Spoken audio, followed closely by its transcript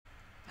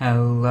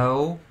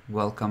Hello,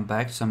 welcome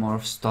back to some more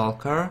of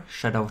Stalker,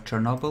 Shadow of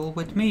Chernobyl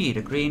with me,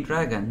 the Green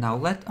Dragon. Now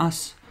let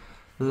us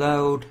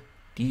load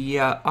the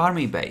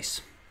army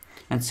base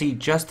and see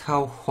just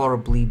how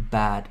horribly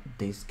bad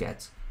this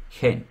gets.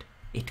 Hint,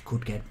 it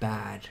could get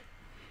bad.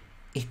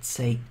 It's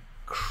a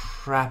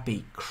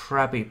crappy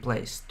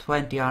place.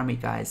 20 army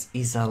guys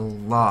is a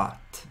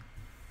lot.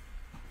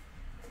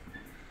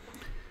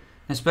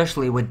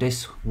 Especially with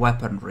this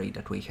weaponry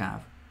that we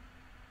have.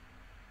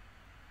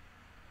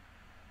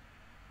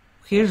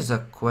 Here's a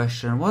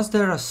question, was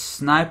there a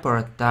sniper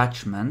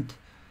attachment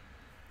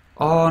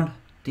on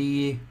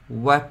the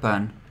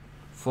weapon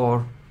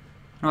for...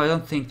 No, I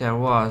don't think there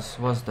was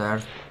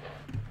there?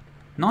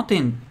 Not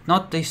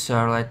this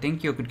early. I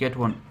think you could get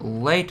one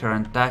later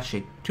and attach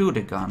it to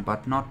the gun,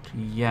 but not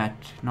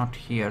yet, not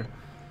here.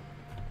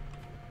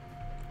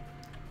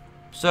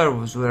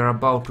 Servos were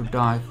about to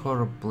die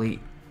horribly.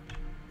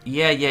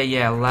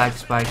 Yeah, lag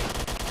spike.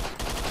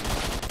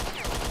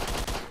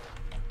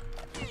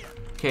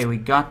 Okay, we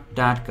got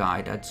that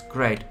guy, that's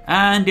great.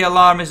 And the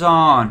alarm is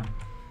on!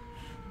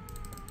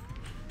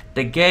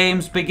 The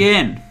games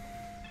begin!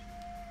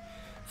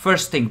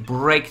 First thing,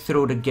 break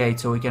through the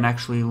gate so we can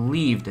actually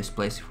leave this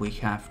place if we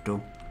have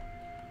to.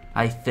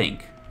 I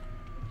think.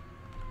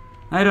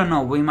 I don't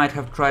know, we might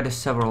have tried this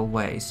several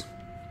ways.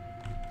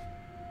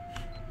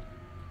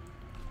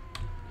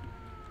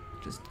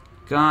 Just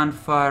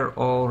gunfire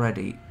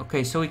already.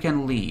 Okay, so we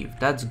can leave,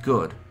 that's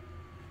good.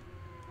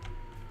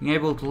 Being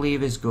able to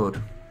leave is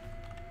good.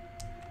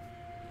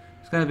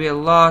 Gonna be a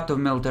lot of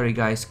military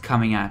guys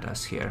coming at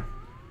us here.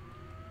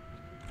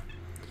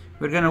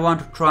 We're gonna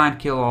want to try and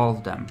kill all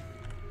of them.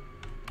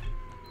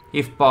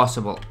 If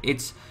possible.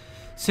 It's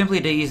simply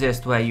the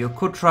easiest way. You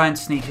could try and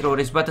sneak through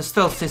this, but the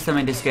stealth system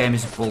in this game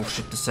is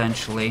bullshit,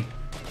 essentially.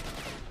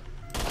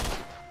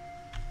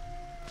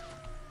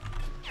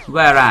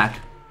 Where at?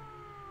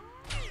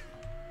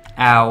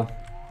 Ow.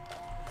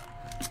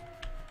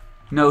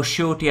 No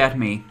shooty at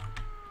me.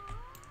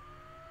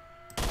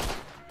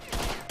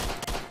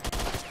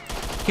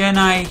 Can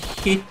I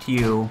hit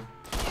you?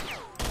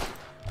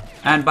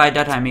 And by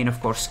that I mean,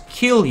 of course,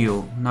 kill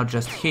you, not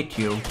just hit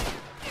you.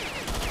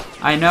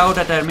 I know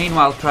that they're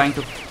meanwhile trying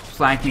to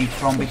flank me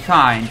from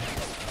behind.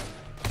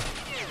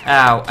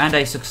 Ow, and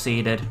I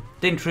succeeded.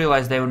 Didn't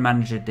realize they would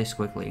manage it this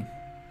quickly.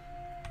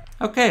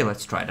 Okay,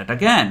 let's try that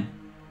again.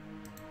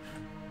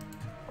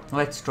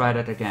 Let's try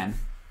that again.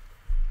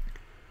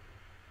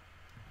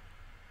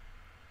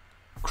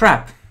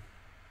 Crap.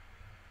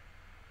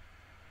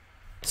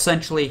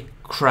 Essentially,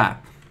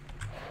 crap.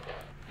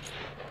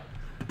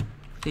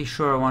 Pretty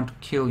sure I want to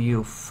kill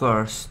you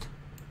first.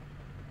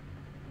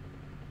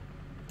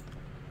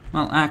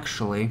 Well,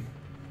 actually,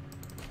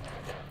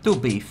 to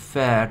be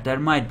fair, there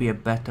might be a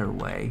better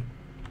way.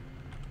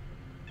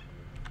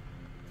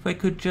 If I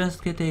could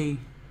just get a...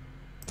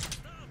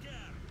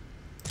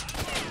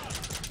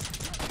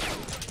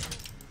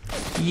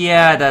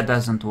 Yeah, that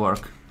doesn't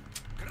work.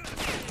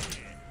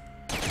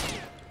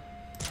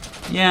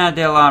 Yeah,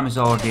 the alarm is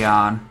already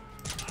on.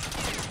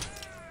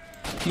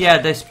 Yeah,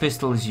 this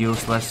pistol is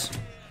useless.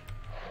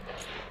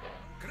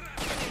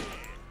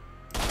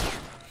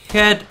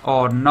 Head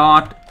or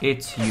not,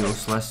 it's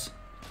useless.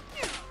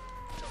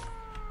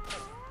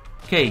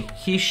 Okay,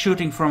 he's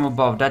shooting from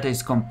above. That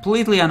is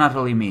completely and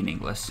utterly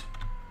meaningless.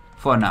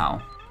 For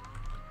now.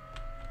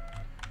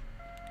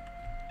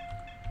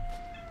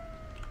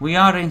 We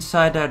are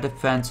inside their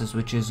defenses,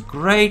 which is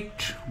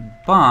great,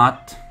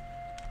 but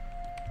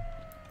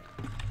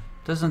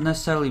doesn't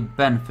necessarily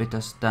benefit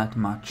us that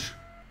much.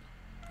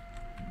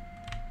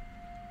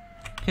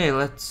 Okay,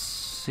 let's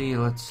see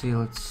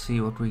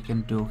what we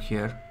can do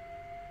here.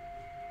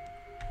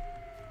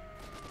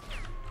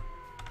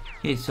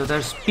 Okay, so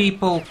there's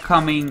people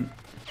coming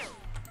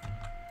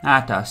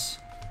at us.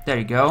 There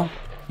you go.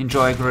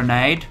 Enjoy a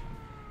grenade.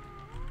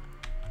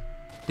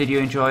 Did you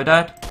enjoy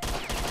that?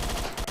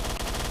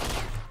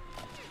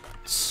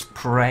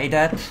 Spray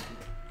that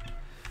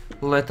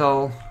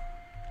little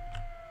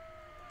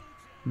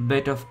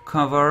bit of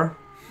cover.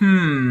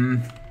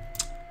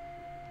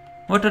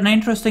 What an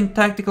interesting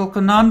tactical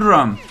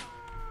conundrum.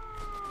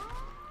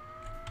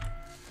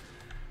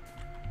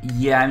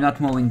 Yeah, I'm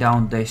not moving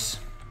down this.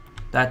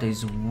 That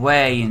is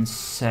way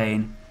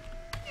insane.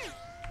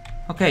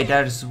 Okay,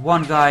 there's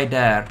one guy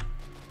there.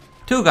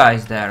 Two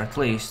guys there, at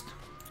least.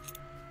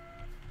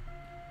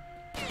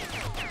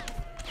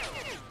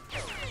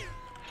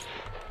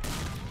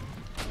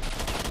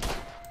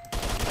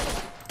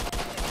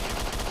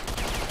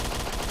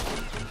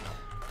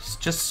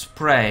 Just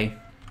spray.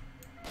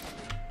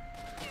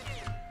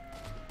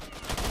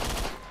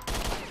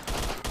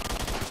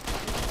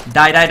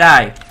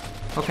 Die.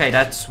 Okay,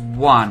 that's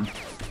one.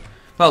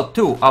 Well,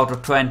 2 out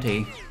of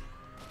 20.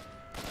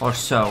 Or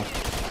so.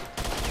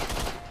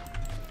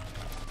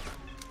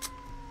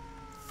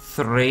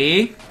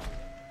 3.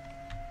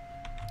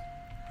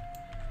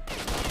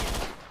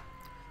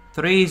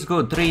 3 is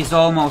good. 3 is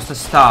almost a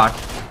start.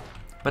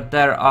 But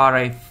there are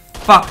a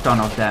fuck ton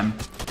of them.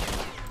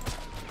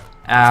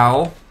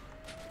 Ow.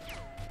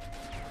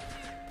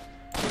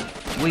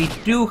 we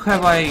do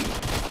have a...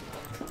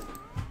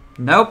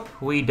 Nope,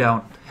 we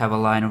don't have a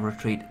line of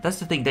retreat. That's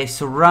the thing, they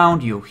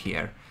surround you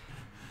here.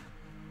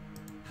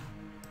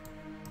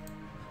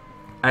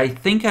 I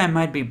think I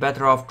might be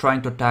better off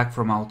trying to attack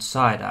from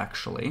outside,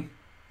 actually.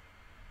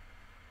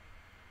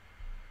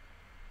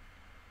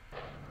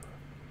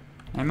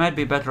 I might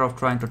be better off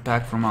trying to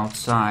attack from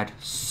outside.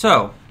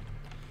 So,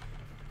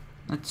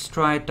 let's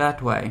try it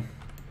that way.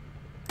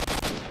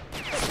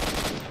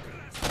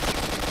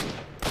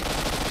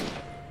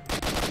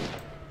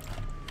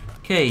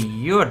 Okay,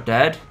 you're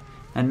dead.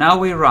 And now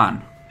we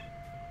run.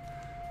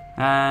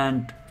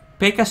 And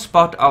pick a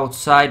spot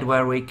outside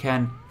where we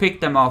can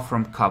pick them off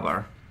from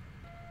cover.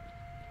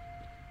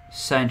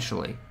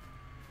 Essentially.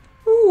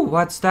 Ooh,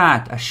 what's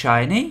that? A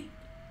shiny?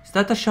 Is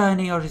that a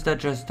shiny or is that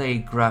just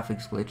a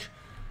graphics glitch?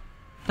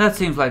 That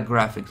seems like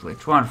graphics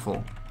glitch.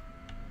 Wonderful.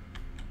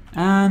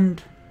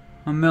 And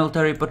a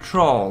military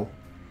patrol.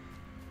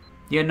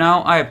 You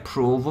know, I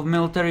approve of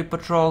military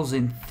patrols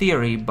in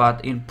theory,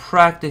 but in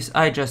practice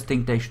I just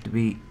think they should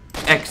be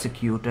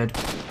executed.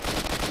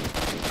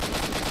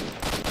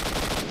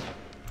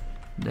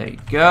 There you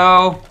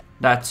go.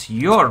 That's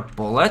your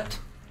bullet.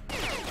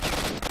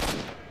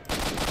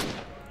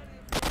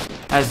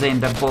 As in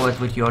the bullet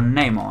with your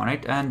name on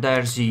it, and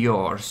there's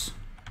yours.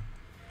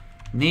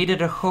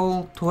 Needed a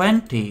whole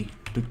 20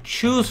 to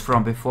choose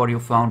from before you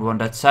found one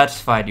that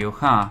satisfied you,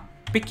 huh?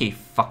 Picky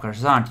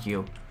fuckers, aren't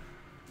you?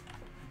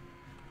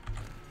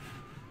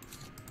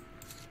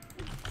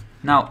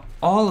 Now,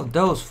 all of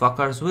those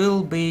fuckers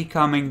will be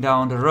coming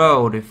down the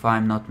road, if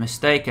I'm not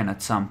mistaken,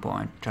 at some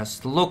point.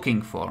 Just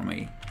looking for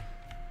me.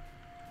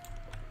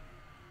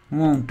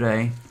 Won't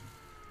they?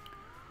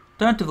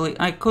 Alternatively,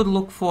 I could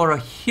look for a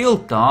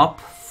hilltop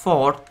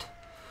fort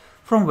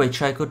from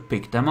which I could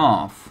pick them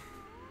off.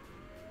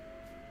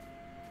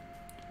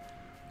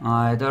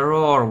 Either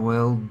or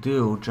will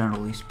do,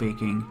 generally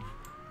speaking.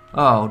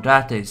 Oh,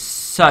 that is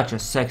such a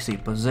sexy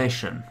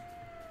position.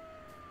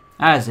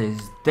 As is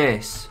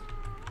this.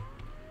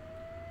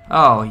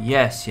 Oh,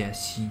 yes,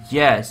 yes,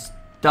 yes,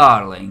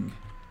 darling.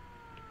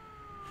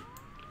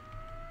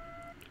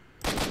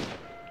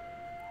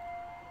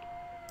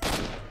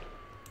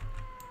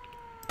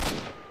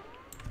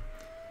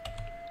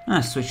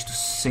 I'll switch to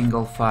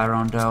single fire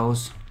on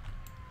those.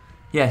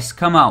 Yes,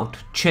 come out,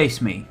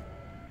 chase me.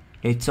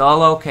 It's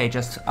all okay,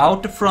 just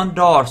out the front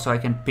door so I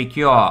can pick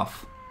you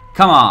off.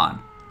 Come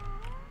on.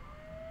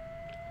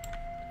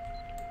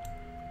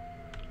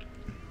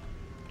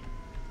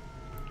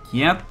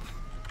 Yep.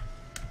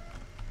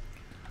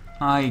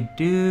 I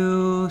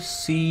do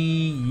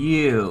see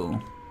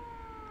you.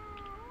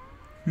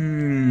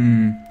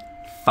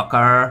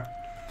 Fucker.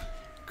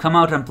 Come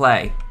out and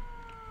play.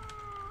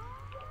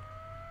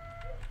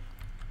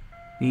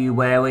 Be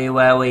very,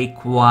 very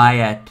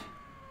quiet.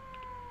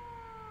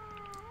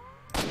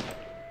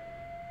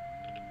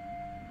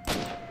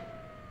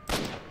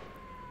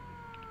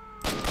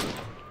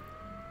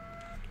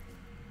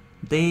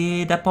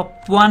 Did I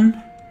pop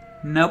one?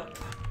 Nope.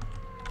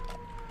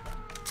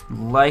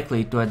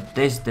 Likely to at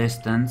this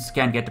distance.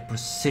 Can't get the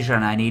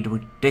precision I need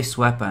with this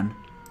weapon.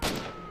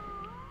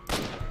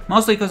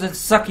 Mostly because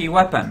it's a sucky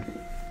weapon.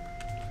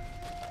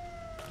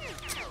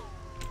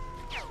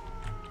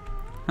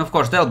 Of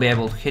course, they'll be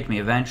able to hit me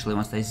eventually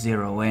once they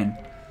zero in.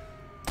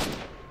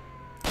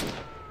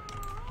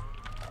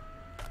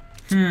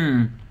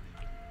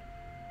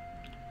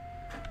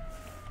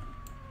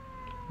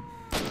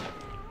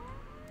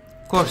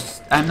 Of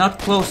course, I'm not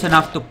close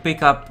enough to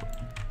pick up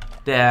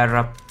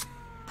their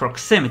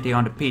proximity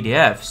on the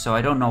PDF, so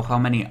I don't know how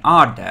many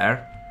are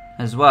there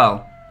as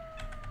well.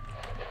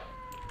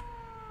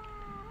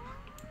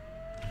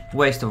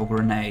 Waste of a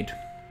grenade.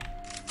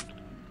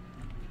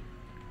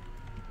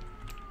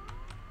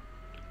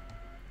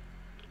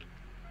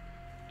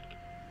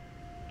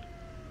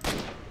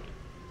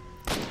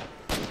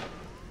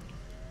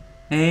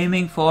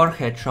 Aiming for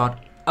headshot.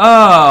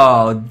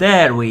 Oh,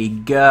 there we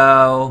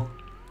go.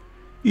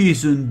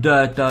 Isn't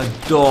that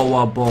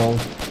adorable?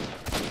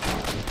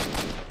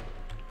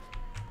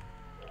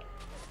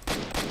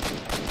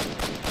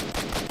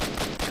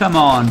 Come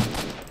on.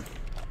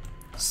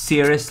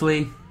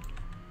 Seriously?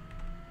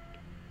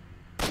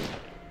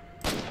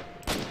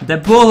 The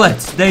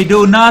bullets, they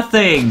do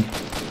nothing!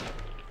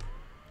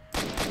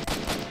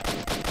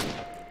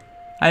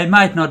 I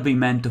might not be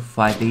meant to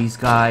fight these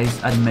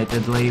guys,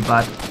 admittedly,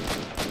 but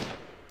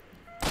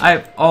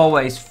I've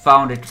always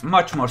found it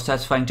much more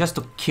satisfying just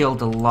to kill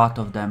the lot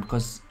of them,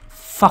 because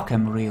fuck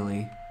them,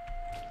 really.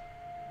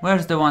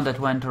 Where's the one that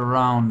went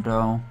around,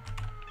 though?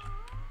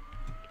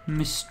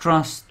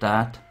 Mistrust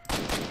that.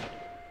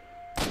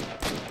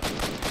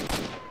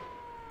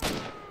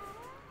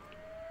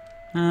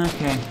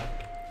 Okay.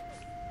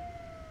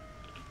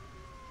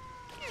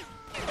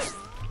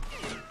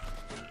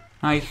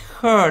 I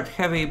heard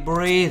heavy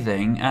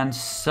breathing and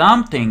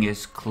something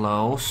is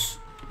close.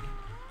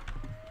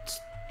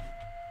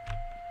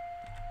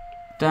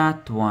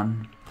 That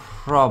one,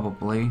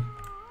 probably.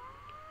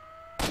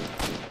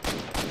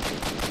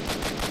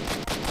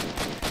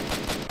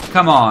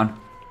 Come on.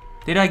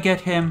 Did I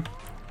get him?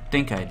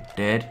 Think I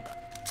did.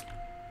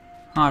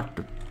 Hard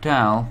to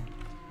tell.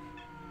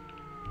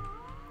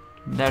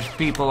 There's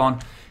people on...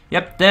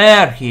 Yep,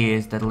 there he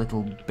is, that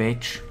little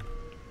bitch.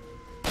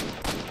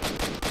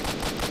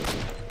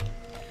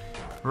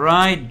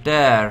 Right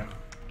there.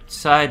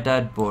 Inside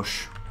that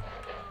bush.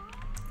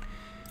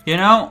 You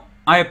know,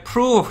 I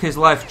approve of his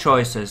life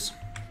choices.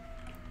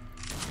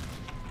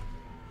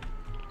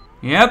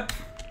 Yep.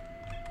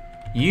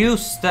 You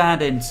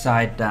stand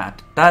inside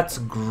that. That's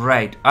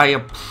great. I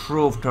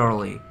approve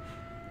totally.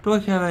 Do I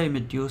have a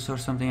Medusa or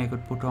something I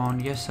could put on?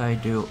 Yes, I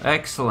do.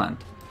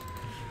 Excellent.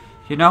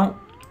 You know,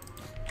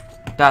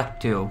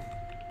 that too.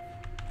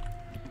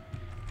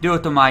 Due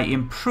to my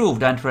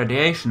improved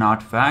anti-radiation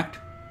artifact,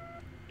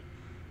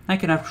 I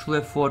can actually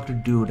afford to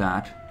do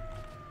that.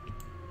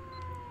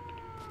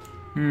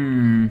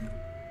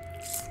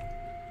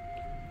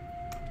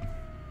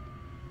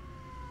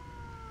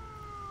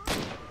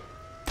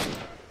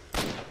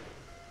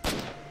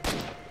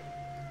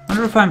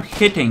 Wonder if I'm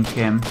hitting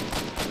him.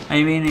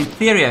 I mean, in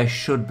theory I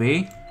should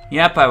be.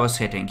 Yep, I was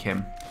hitting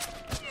him.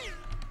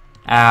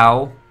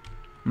 Ow.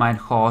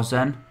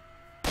 Meinhausen.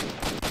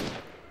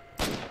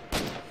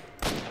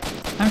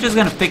 I'm just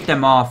gonna pick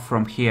them off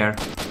from here.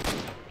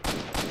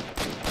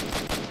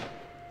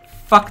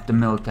 Fuck the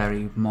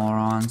military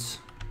morons.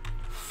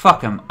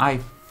 Fuck them. I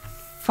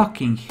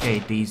fucking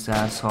hate these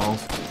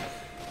assholes.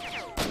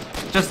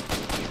 Just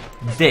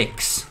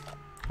dicks.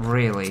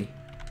 Really.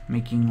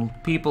 Making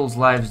people's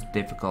lives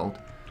difficult.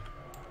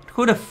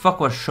 Who the fuck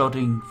was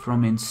shooting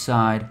from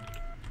inside?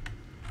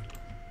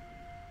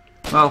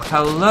 Well,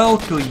 hello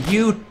to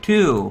you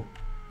too.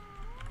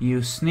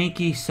 You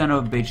sneaky son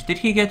of a bitch. Did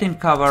he get in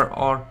cover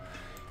or...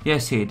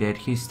 Yes, he did.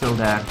 He's still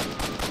there.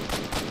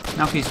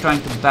 Now he's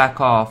trying to back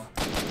off.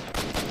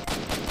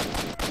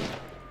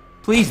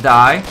 Please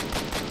die.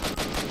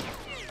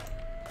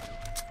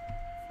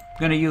 I'm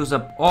gonna use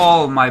up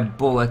all my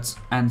bullets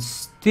and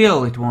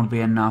still it won't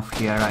be enough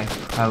here, I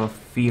have a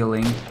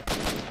feeling.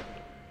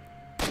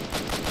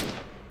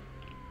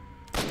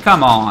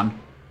 Come on.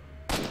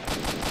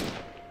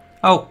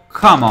 Oh,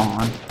 come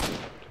on.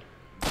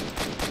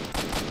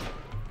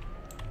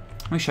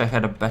 Wish I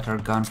had a better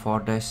gun for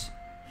this.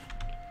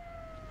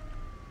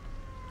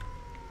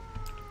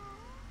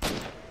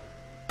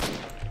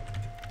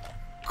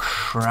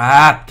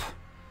 Crap.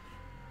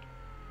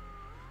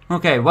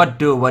 Okay, what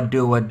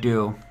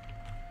do?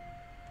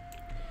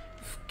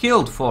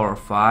 Killed 4 or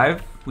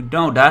 5. We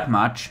know that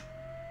much.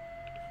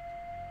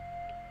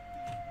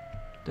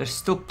 There's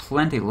still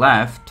plenty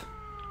left.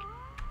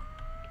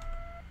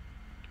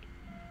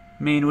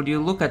 I mean, would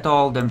you look at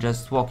all of them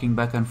just walking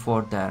back and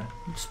forth there?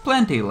 There's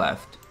plenty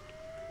left.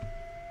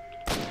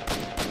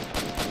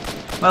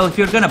 Well, if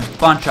you're gonna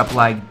bunch up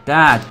like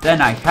that,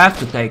 then I have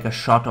to take a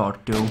shot or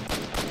two.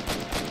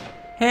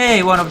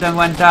 Hey, one of them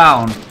went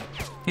down.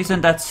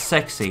 Isn't that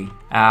sexy?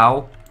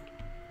 Ow.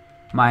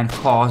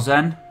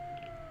 Meinhausen.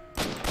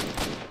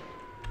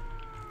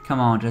 Come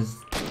on, just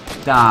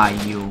die,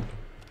 you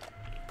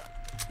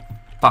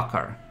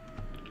fucker.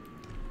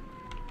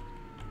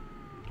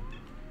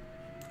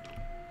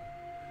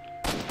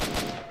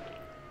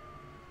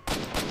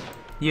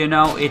 You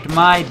know, it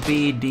might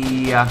be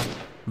the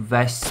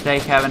vest they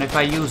have, and if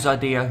I use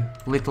the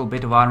little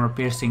bit of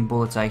armor-piercing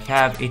bullets I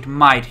have, it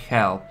might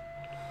help.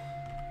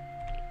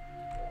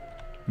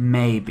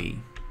 Maybe.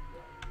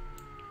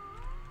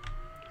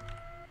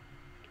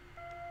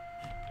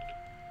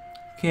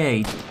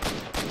 Okay.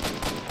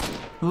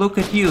 Look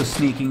at you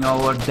sneaking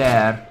over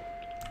there.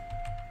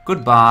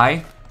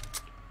 Goodbye.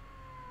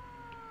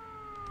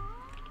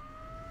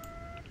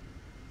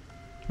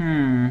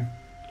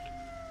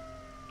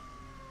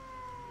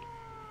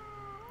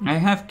 I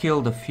have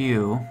killed a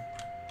few.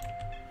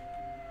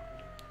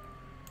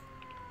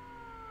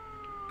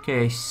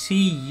 Okay, I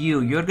see you.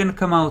 You're gonna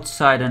come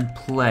outside and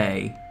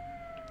play.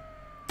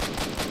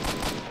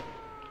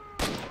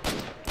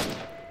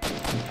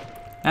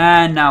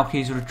 And now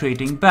he's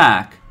retreating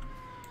back.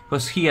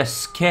 Because he is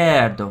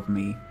scared of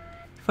me.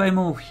 If I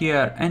move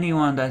here,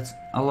 anyone that's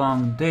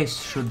along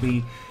this should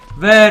be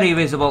very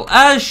visible,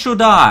 as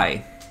should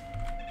I.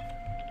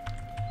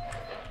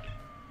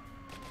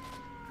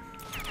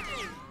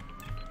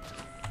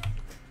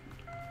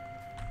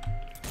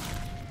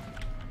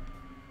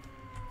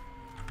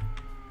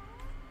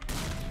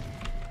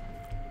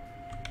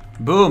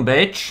 Boom,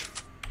 bitch.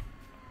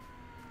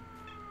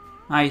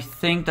 I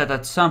think that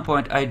at some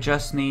point I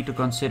just need to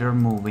consider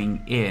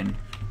moving in.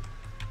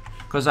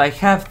 Because I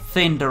have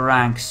thinned the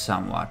ranks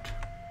somewhat.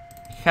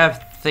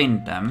 Have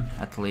thinned them,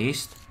 at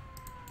least.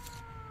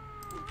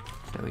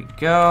 There we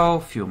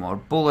go. Few more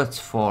bullets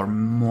for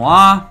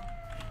moi.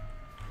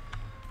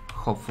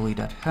 Hopefully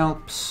that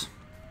helps.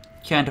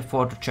 Can't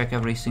afford to check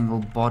every single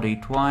body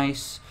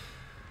twice.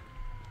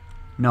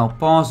 No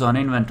pause on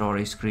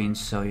inventory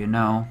screens, so you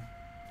know.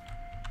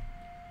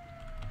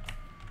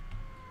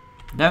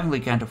 Definitely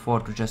can't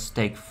afford to just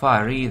take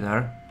fire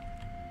either.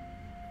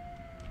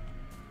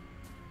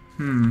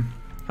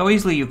 How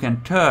easily you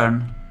can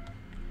turn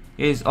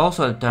is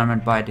also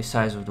determined by the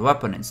size of the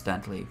weapon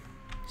instantly.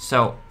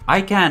 So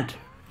I can't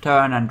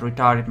turn and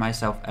retard it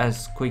myself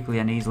as quickly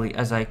and easily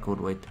as I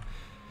could with,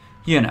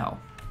 you know,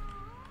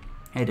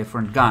 a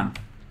different gun,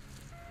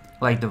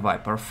 like the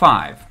Viper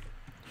 5.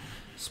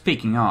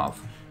 Speaking of,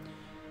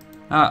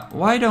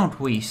 why don't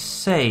we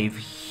save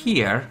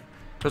here,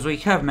 because we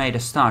have made a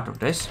start of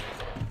this,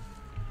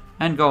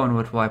 and go in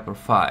with Viper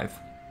 5.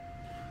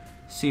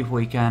 See if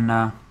we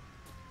can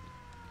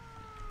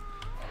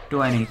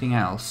do anything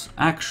else.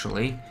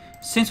 Actually,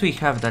 since we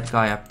have that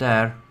guy up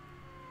there,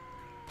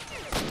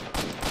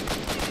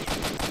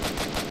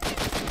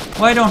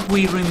 why don't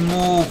we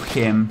remove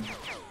him?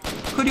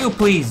 Could you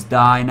please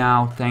die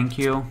now? Thank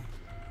you.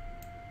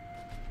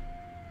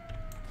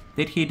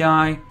 Did he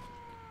die?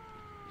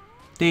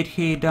 Did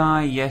he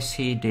die? Yes,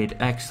 he did.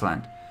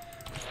 Excellent.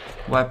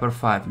 Viper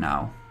 5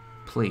 now.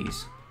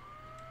 Please.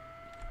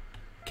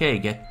 Okay,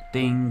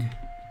 getting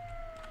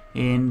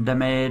in the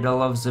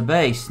middle of the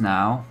base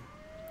now.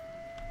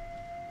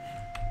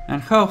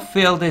 And how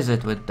filled is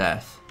it with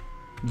death?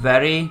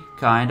 Very,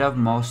 kind of,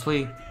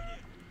 mostly.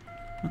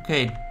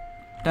 Okay,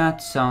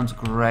 that sounds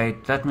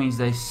great. That means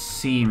they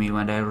see me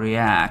when they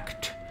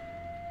react.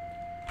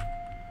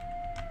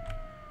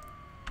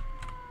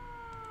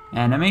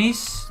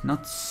 Enemies?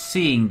 Not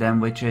seeing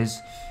them, which is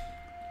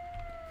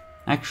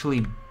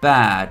actually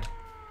bad.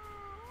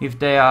 If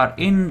they are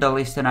in the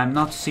list and I'm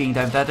not seeing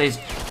them, that is...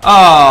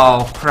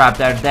 Oh crap,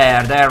 they're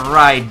there. They're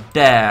right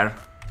there.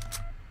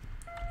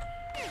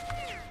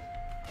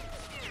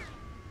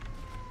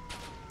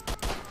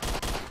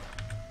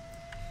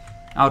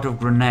 Out of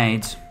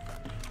grenades.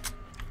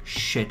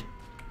 Shit.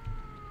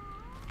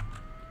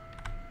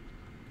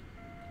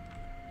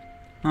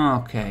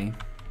 Okay.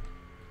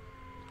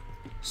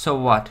 So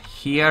what?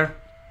 Here?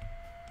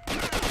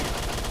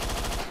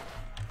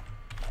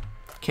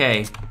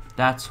 Okay,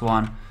 that's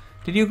one.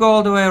 Did you go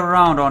all the way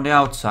around on the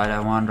outside, I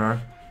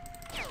wonder?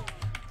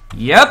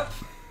 Yep!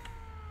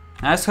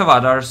 As have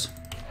others.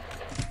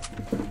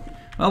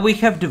 Well, we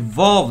have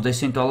devolved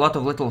this into a lot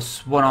of little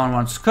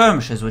one-on-one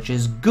skirmishes, which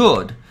is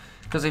good.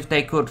 Because if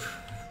they could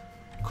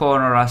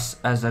corner us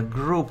as a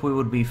group, we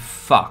would be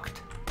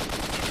fucked.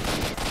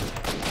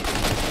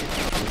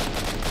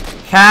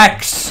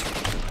 Hacks!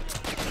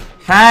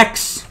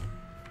 Hacks!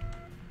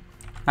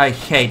 I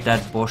hate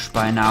that bush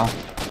by now.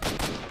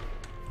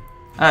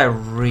 I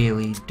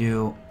really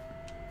do.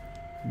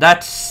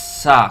 That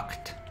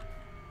sucked.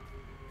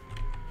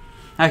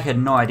 I had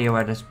no idea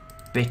where this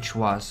bitch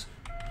was.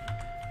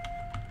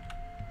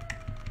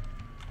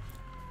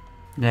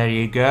 There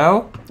you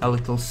go. A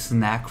little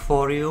snack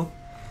for you.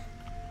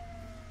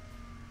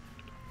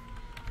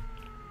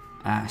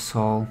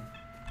 Asshole.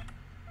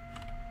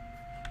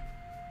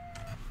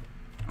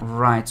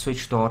 Right,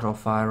 switch to auto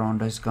fire on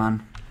this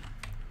gun.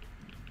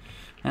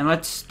 And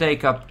let's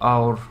take up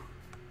our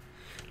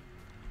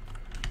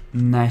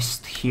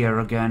nest here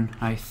again,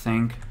 I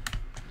think.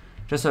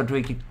 Just so that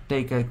we can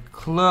take a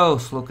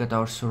close look at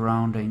our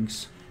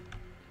surroundings.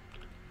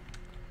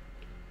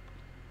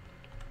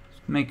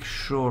 Make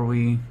sure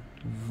we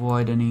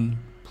avoid any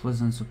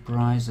pleasant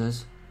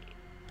surprises.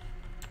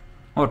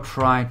 Or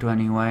try to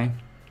anyway.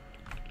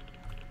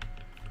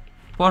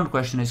 One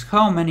question is,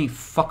 how many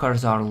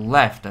fuckers are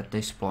left at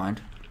this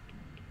point?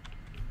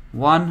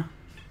 1,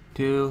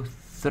 2,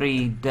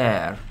 3,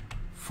 there.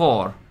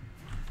 4.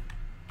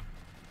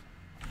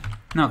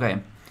 Okay.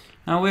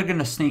 Now we're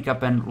gonna sneak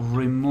up and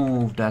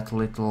remove that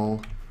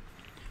little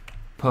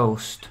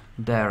post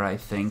there, I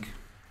think.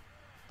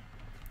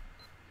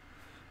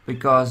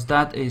 Because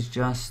that is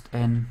just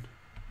an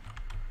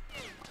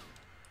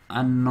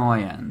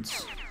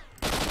annoyance.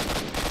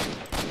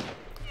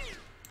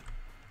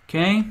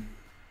 Okay.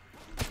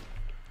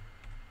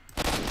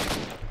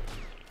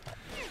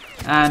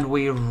 And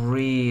we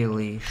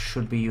really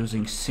should be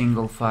using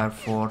single fire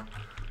for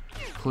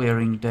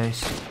clearing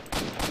this.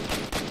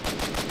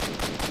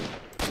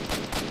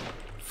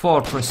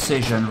 For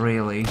precision,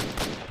 really.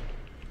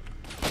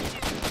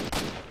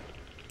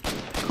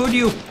 Could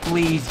you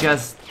please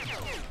just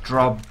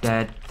drop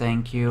dead?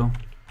 Thank you.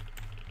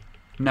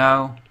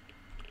 No?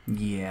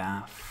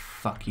 Yeah,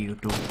 fuck you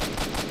too.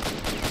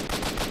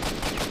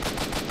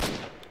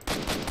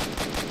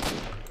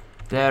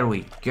 There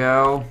we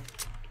go.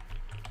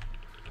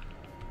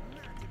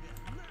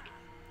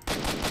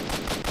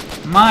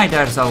 My,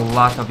 there's a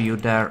lot of you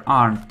there,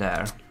 aren't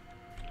there?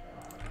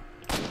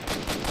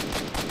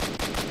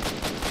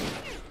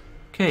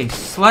 Okay,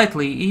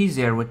 slightly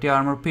easier with the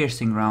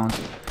armor-piercing round.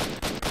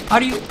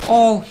 Are you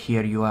all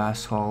here, you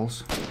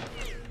assholes?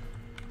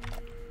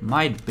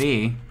 Might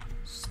be.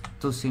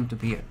 Still seem to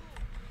be.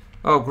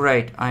 Oh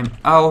great, I'm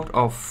out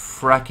of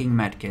fracking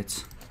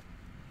medkits.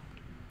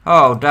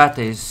 Oh, that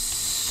is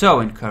so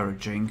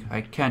encouraging.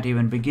 I can't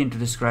even begin to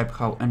describe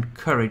how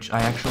encouraged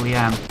I actually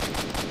am.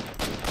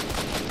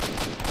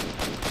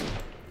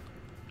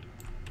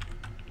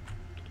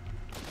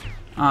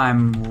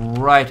 I'm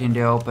right in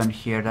the open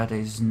here. That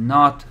is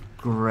not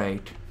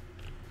great.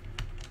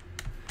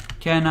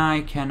 Can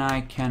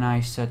I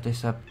set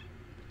this up?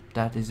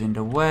 That is in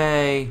the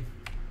way.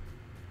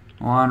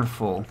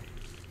 Wonderful.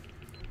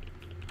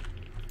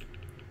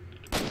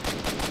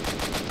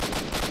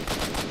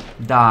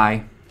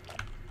 Die.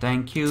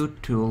 Thank you.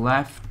 2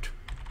 left.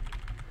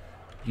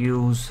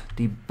 Use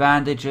the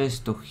bandages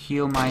to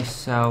heal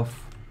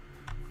myself.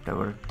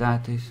 Whatever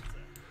that is.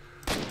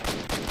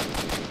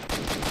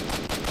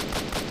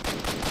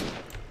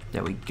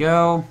 There we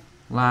go.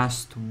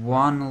 Last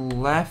one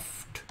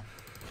left.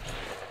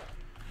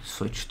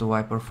 Switch to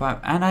Viper 5.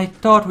 And I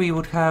thought we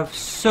would have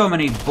so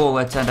many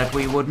bullets and that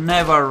we would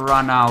never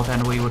run out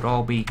and we would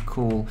all be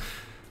cool.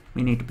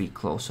 We need to be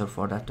closer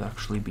for that to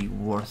actually be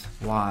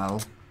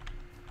worthwhile.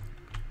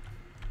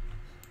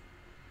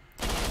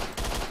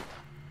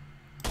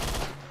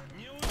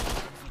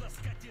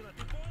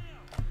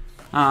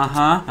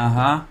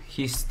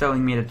 He's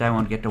telling me that I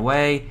won't get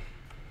away.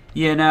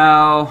 You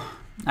know,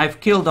 I've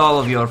killed all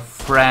of your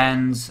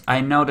friends.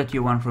 I know that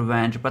you want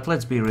revenge, but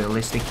let's be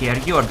realistic here.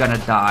 You are gonna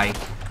die.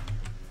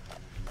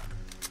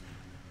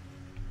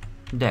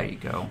 There you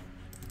go.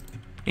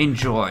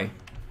 Enjoy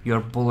your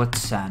bullet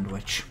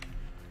sandwich.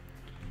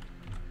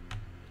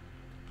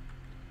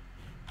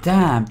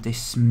 Damn,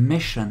 this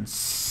mission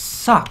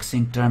sucks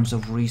in terms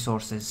of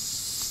resources.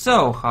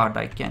 So hard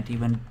I can't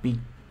even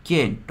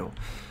begin to.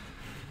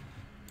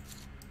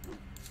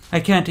 I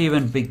can't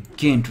even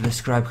begin to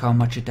describe how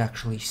much it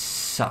actually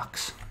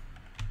sucks.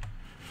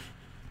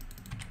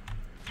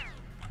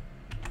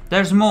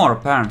 There's more,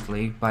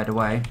 apparently, by the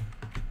way.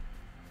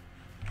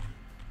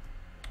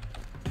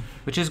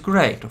 Which is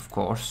great, of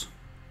course.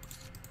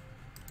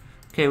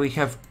 Okay, we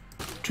have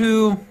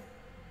two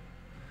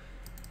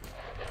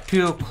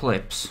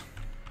clips.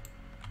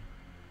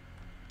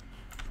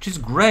 Which is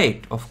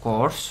great, of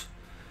course.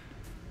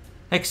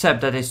 Except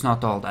that it's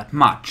not all that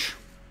much.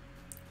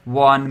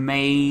 1,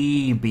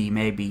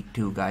 maybe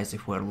 2 guys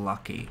if we're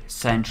lucky,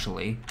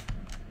 essentially.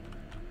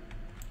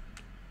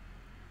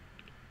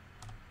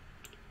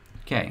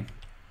 Okay.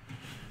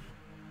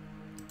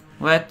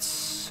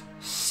 Let's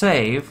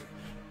save.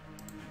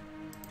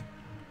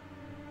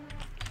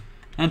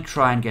 And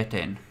try and get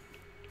in.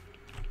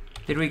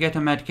 Did we get a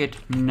medkit?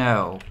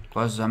 No.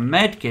 Because a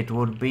medkit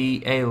would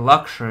be a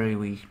luxury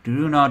we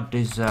do not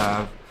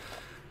deserve.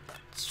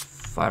 Let's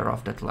fire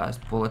off that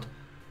last bullet.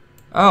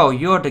 Oh,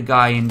 you're the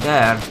guy in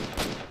there.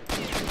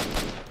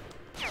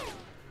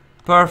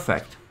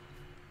 Perfect.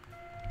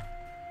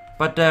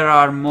 But there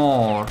are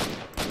more.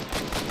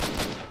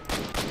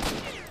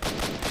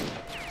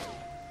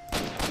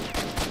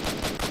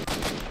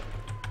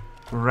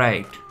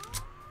 Great.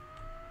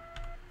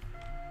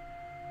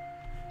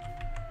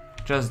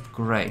 Just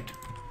great.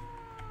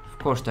 Of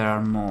course there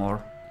are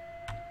more.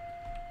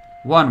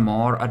 1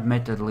 more,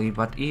 admittedly,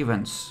 but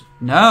even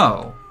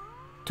no!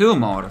 2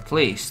 more at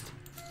least.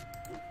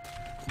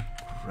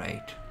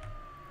 Great.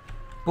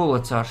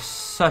 Bullets are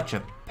such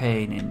a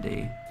pain in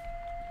the...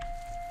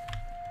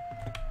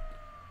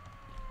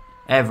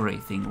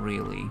 everything,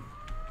 really.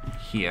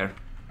 Here.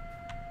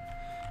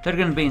 They're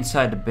gonna be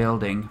inside the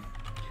building.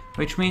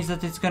 Which means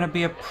that it's gonna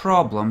be a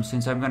problem,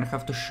 since I'm gonna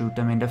have to shoot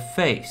them in the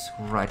face,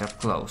 right up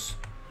close.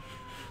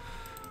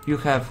 You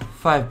have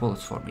 5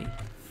 bullets for me.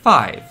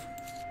 5!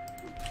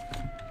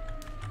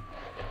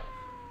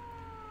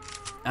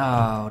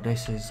 Oh,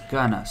 this is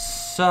gonna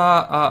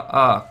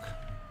suck.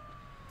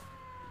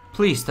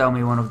 Please tell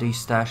me one of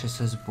these stashes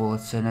has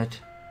bullets in it.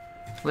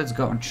 Let's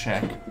go and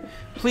check.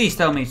 Please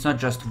tell me it's not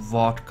just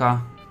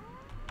vodka.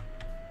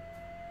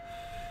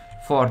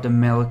 For the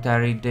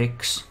military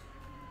dicks.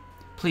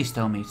 Please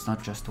tell me it's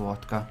not just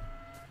vodka.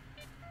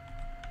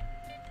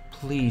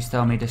 Please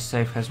tell me this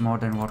safe has more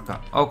than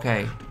vodka.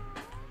 Okay.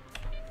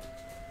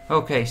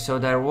 Okay, so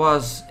there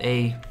was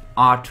a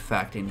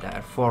artifact in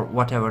there for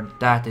whatever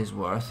that is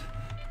worth.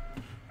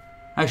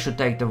 I should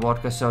take the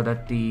vodka so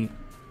that the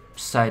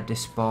site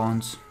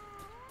despawns.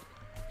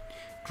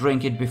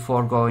 Drink it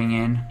before going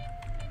in.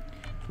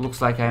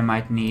 Looks like I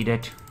might need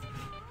it.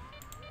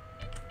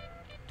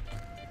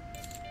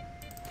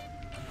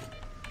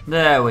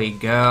 There we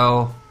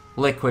go.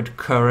 Liquid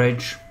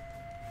courage.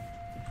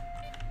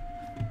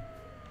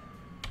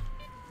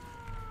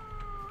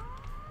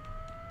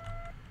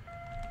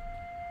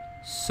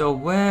 So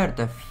where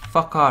the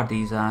fuck are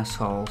these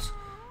assholes?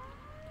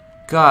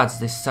 Gods,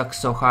 this sucks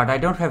so hard. I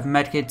don't have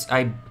medkits.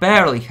 I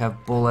barely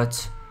have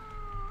bullets.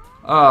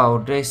 Oh,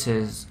 this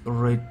is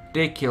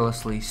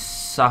ridiculously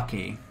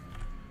sucky.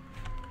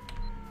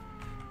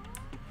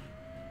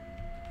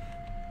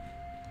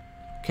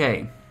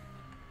 Okay.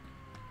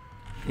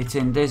 It's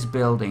in this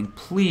building.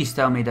 Please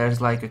tell me there's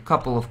like a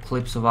couple of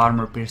clips of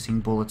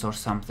armor-piercing bullets or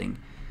something.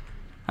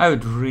 I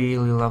would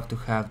really love to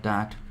have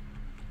that.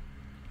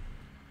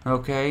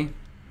 Okay.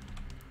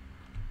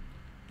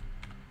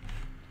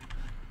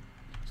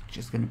 It's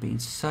just gonna be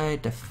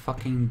inside the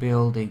fucking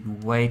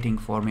building, waiting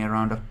for me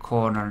around a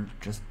corner,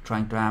 just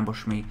trying to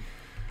ambush me.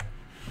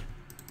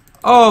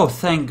 Oh,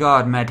 thank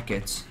God,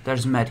 medkits.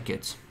 There's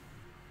medkits.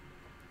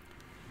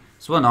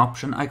 It's one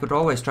option. I could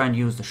always try and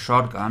use the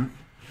shotgun.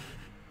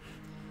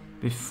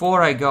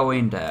 Before I go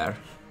in there,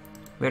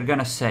 we're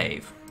gonna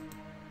save.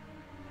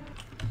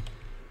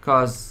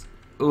 Cause,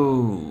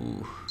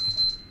 ooh.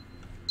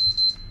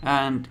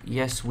 And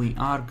yes, we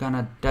are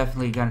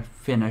definitely gonna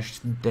finish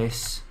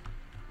this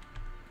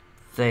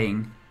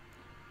thing.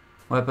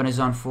 Weapon is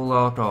on full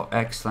auto.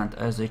 Excellent,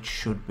 as it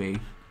should be.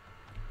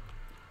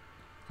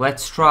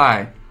 Let's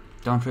try.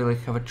 Don't really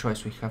have a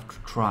choice, we have to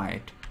try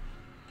it.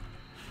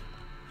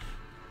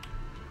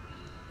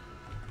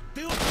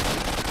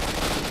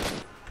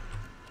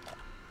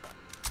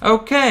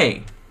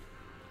 Okay,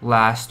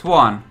 last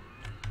one.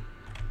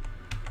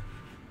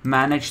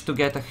 Managed to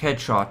get a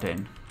headshot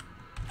in.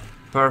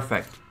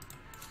 Perfect.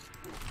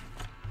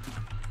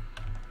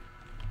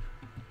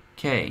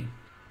 Okay.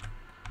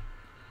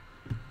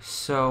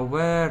 So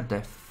where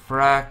the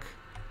frack?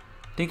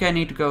 I think I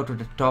need to go to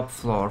the top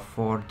floor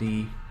for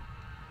the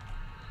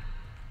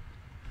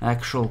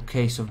actual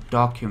case of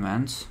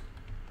documents.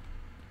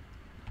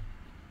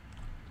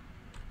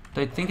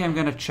 I think I'm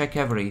gonna check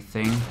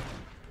everything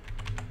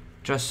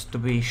just to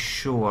be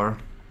sure.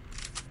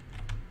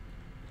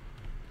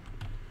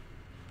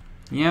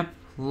 Yep,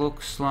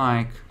 looks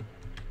like.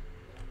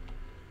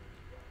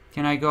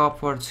 Can I go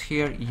upwards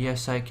here?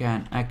 Yes, I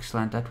can.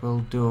 Excellent, that will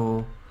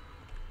do.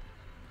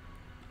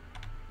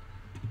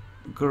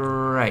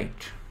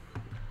 Great.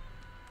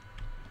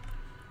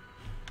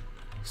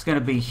 He's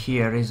gonna be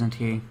here, isn't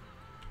he?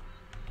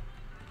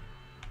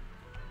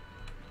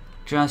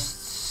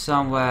 Just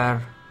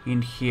somewhere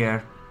in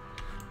here.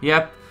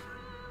 Yep.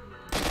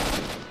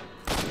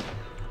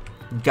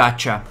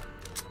 Gotcha.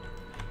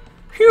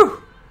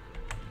 Phew.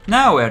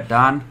 Now we're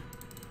done,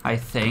 I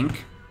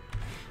think.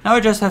 Now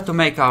we just have to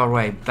make our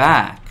way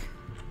back.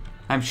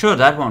 I'm sure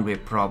that won't be a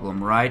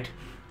problem, right?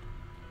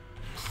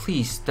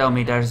 Please tell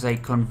me there's a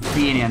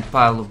convenient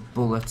pile of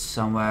bullets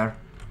somewhere.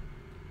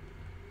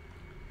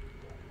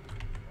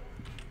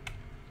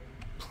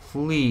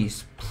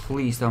 Please,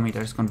 please tell me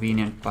there's a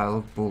convenient pile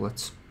of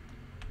bullets.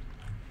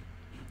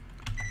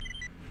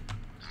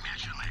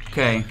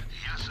 Okay.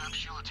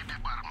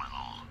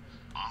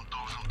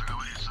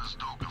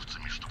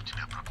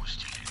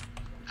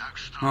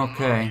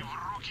 Okay.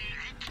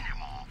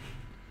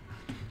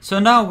 So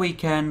now we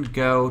can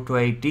go to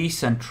a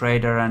decent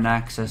trader and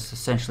access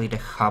essentially the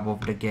hub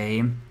of the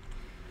game,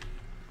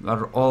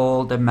 where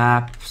all the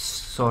maps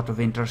sort of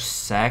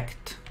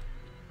intersect,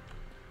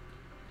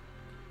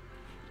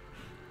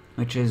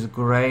 which is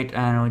great,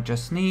 and we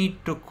just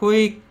need to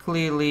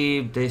quickly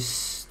leave this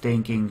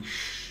stinking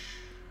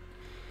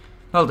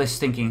this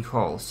stinking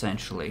hole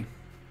essentially.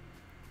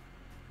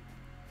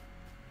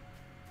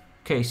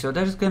 Okay, so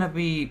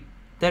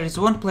there is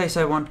one place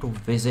I want to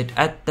visit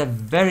at the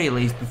very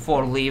least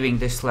before leaving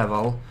this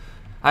level.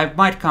 I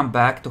might come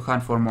back to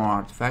hunt for more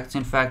artifacts.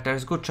 In fact,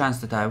 there's a good chance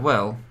that I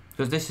will,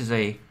 because this is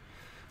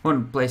one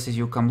of the places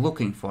you come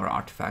looking for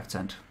artifacts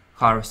and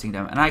harvesting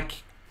them. And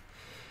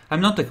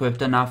I'm not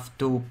equipped enough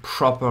to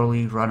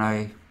properly run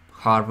a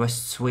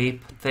harvest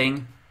sweep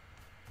thing.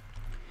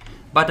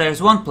 But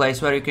there's one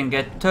place where you can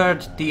get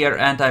 3rd tier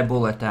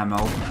anti-bullet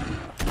ammo.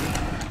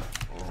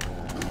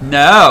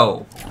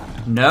 No!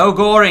 No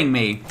goring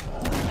me!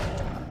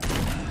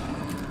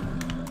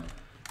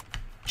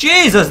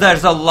 Jesus,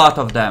 there's a lot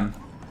of them.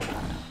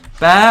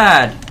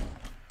 Bad.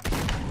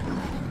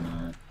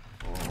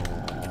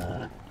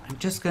 I'm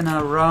just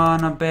gonna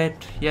run a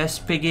bit. Yes,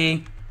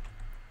 Piggy.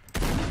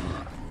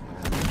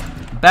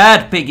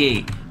 Bad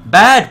Piggy.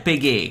 Bad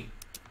Piggy.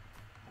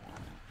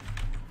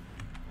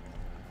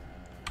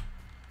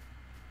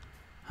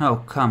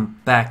 Oh,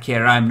 come back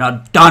here. I'm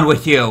not done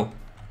with you.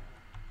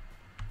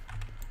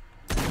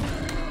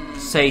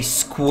 Say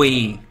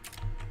squee.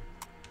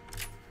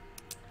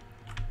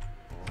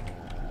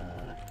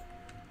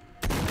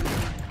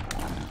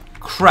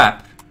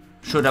 Crap!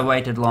 Should have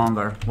waited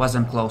longer.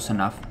 Wasn't close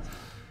enough.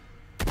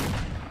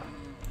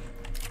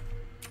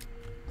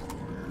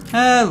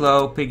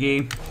 Hello,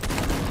 Piggy.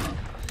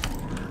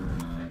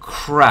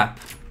 Crap.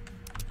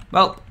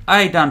 Well,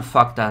 I done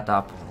fucked that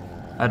up.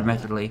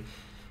 Admittedly.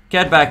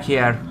 Get back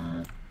here.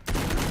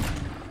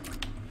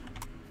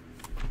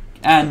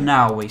 And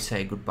now we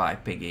say goodbye,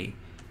 Piggy.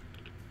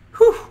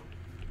 Whew!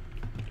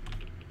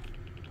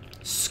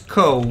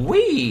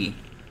 Squee!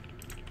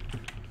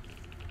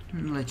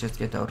 Let's just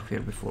get out of here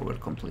before we're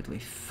completely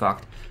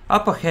fucked.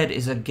 Up ahead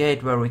is a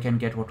gate where we can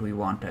get what we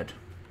wanted.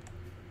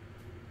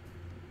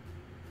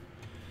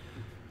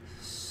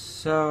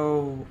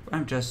 So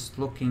I'm just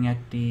looking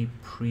at the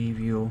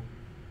preview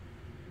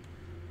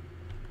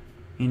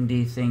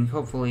indie thing.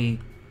 Hopefully,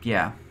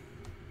 yeah.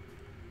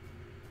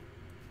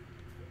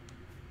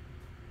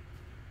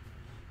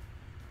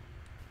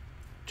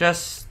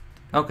 Just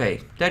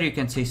okay, there you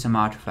can see some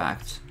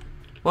artifacts.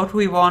 What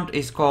we want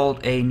is called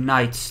a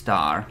night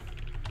star.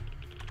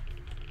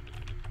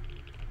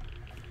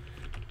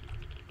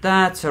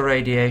 That's a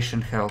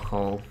radiation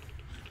hellhole.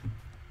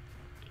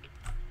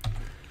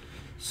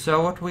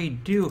 So what we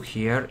do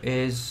here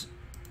is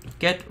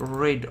get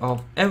rid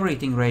of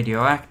everything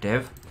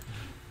radioactive,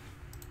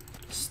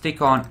 stick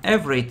on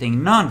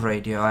everything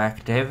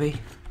non-radioactive,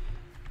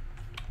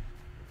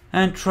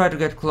 and try to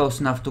get close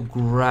enough to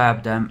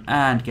grab them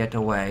and get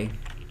away.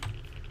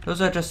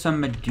 Those are just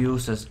some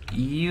Medusas.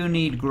 You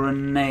need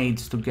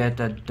grenades to get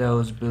at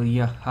those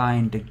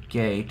behind the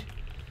gate.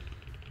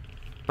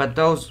 But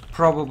those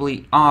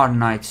probably are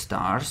night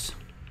stars.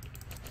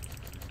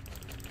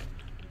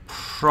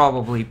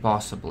 Probably,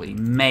 possibly,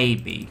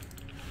 maybe.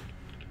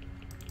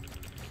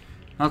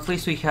 At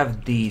least we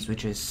have these,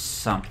 which is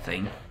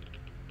something.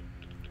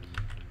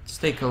 Let's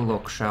take a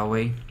look, shall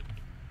we?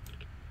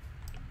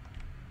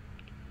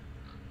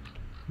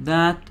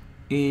 That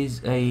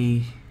is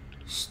a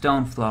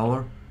stone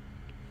flower.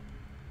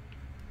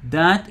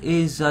 That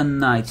is a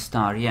night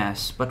star,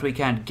 yes, but we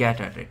can't get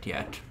at it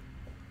yet.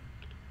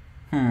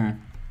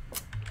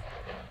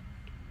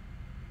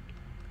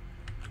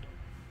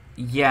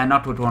 Yeah,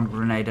 not with one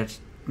grenade.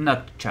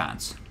 Not a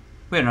chance.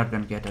 We're not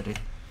gonna get at it.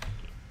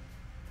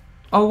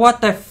 Oh,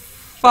 what the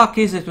fuck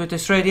is it with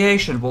this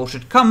radiation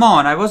bullshit? Come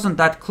on, I wasn't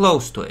that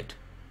close to it.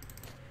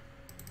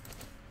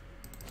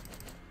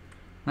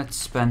 Let's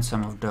spend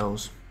some of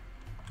those.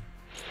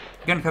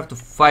 We're gonna have to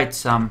fight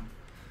some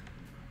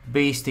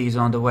beasties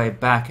on the way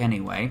back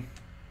anyway.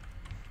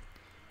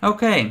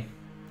 Okay.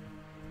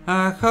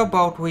 How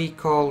about we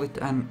call it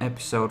an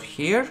episode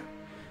here?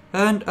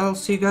 And I'll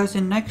see you guys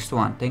in next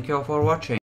one. Thank you all for watching.